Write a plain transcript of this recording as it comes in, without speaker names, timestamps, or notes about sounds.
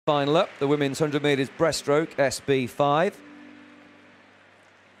Final up, the women's 100 metres breaststroke, SB5.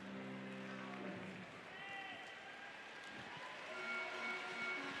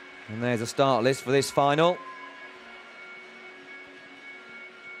 And there's a start list for this final.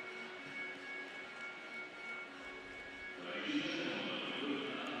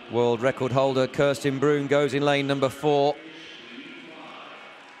 World record holder Kirsten BRUHN goes in lane number 4.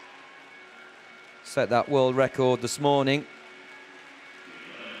 Set that world record this morning.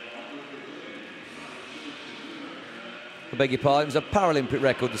 I beg your pardon, it was a Paralympic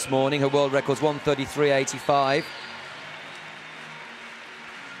record this morning. Her world record's 1:33.85.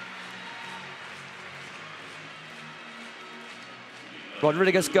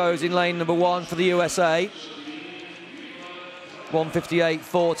 Rodriguez goes in lane number 1 for the USA.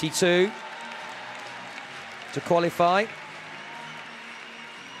 1:58.42 to qualify.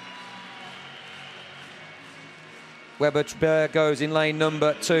 Weber goes in lane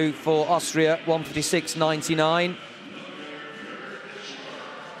number 2 for Austria. 1:56.99.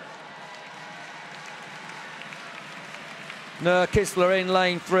 NIR-KISTLER in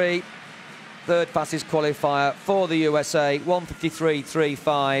lane 3, third fastest qualifier for the USA,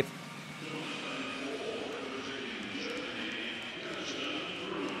 1:53.35.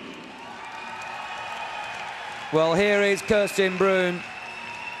 Well, here is Kirsten BRUHN,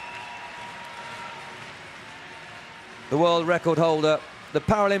 the world record holder, the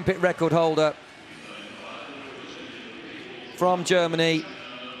Paralympic record holder from Germany.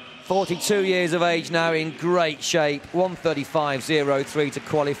 42 years of age now, in great shape. 1:35.03 to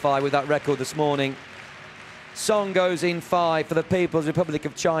qualify with that record this morning. Song goes in 5 for the People's Republic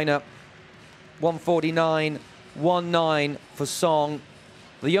of China. 1:49.19 for Song.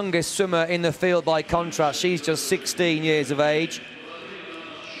 The youngest swimmer in the field by contrast. She's just 16 years of age.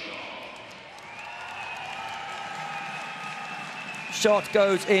 Shot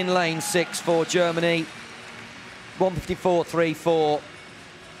goes in lane 6 for Germany. 1:54.34.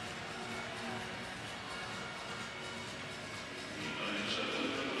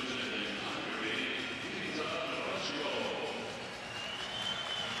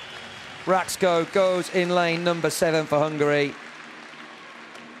 Breaststroke goes in lane number 7 for Hungary.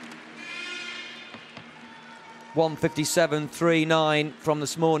 1:57.39 from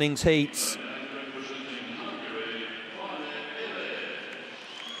this morning's heats.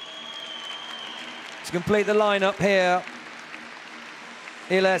 To complete the lineup here,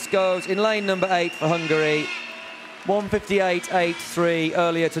 Iles goes in lane number 8 for Hungary. 1:58.83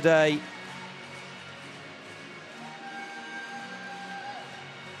 earlier today.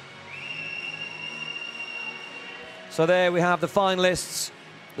 So there we have the finalists,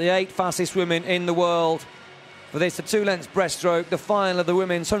 the 8 fastest women in the world for this, the 2-length breaststroke, the final of the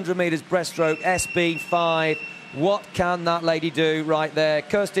women's 100 metres breaststroke, SB5. What can that lady do right there?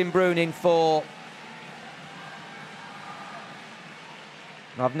 Kirsten BRUHN in 4.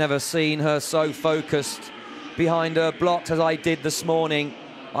 I've never seen her so focused behind her blocks as I did this morning.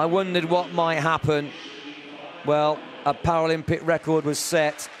 I wondered what might happen. Well, a Paralympic record was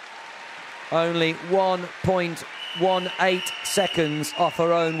set. Only 1.18 seconds off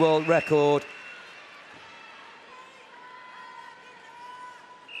her own world record.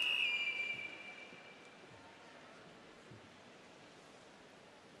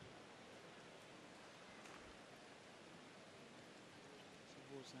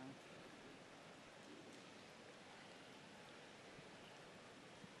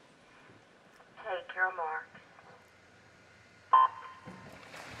 Take your mark.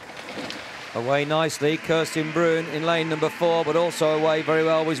 Away nicely, Kirsten BRUHN in lane number 4, but also away very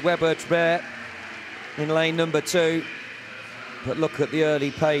well was Weber in lane number 2. But look at the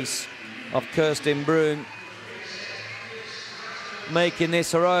early pace of Kirsten BRUHN, making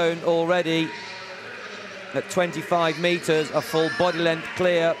this her own already at 25 metres, a full body length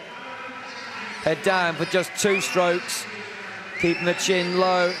clear. Head down for just 2 strokes, keeping the chin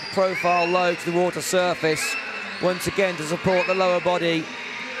low, profile low to the water surface, once again to support the lower body.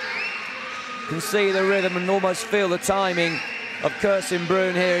 You can see the rhythm and almost feel the timing of Kirsten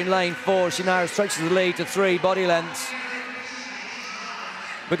BRUHN here in lane 4. She now stretches the lead to 3 body lengths.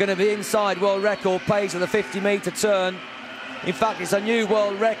 We're going to be inside world record pace at the 50-metre turn. In fact, it's a new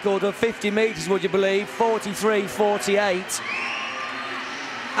world record of 50 metres, would you believe? 43.48.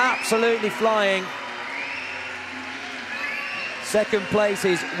 Absolutely flying. Second place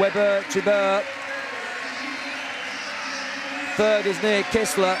is Weber. Third is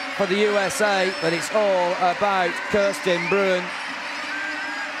NIR-KISTLER for the USA, but it's all about Kirsten BRUHN,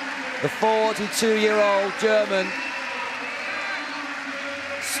 the 42-year-old German,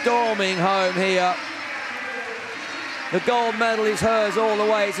 storming home here The gold medal is hers all the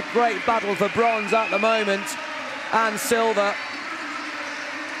way. It's a great battle for bronze at the moment, and silver.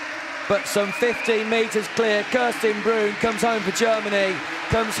 But some 15 metres clear. Kirsten BRUHN comes home for Germany,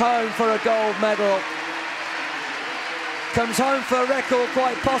 comes home for a gold medal. Comes home for a record,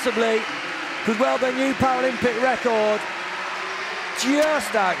 quite possibly. Could well be a new Paralympic record.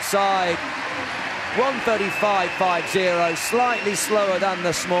 Just outside. 1:35.50, slightly slower than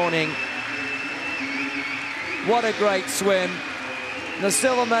this morning. What a great swim. The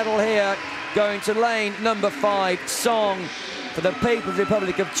silver medal here going to lane number 5, Song, for the People's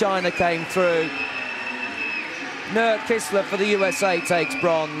Republic of China came through. NIR-KISTLER for the USA takes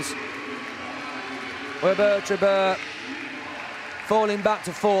bronze. Weber falling back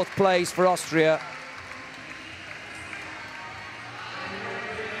to 4th place for Austria.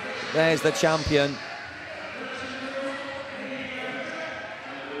 There's the champion.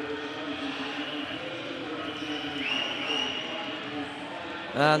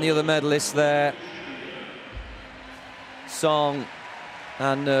 And the other medalists there, Song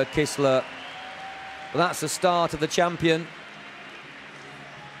and NIR-KISTLER. Well, that's the start of the champion.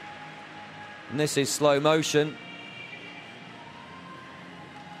 And this is slow motion.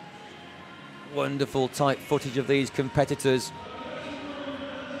 Wonderful tight footage of these competitors.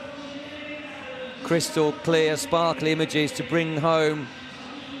 Crystal clear, sparkly images to bring home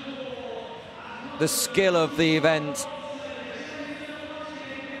the skill of the event.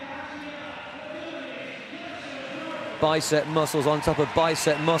 Bicep muscles on top of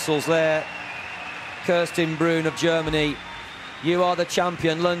bicep muscles there. Kirsten BRUHN of Germany, you are the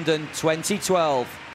champion, London 2012.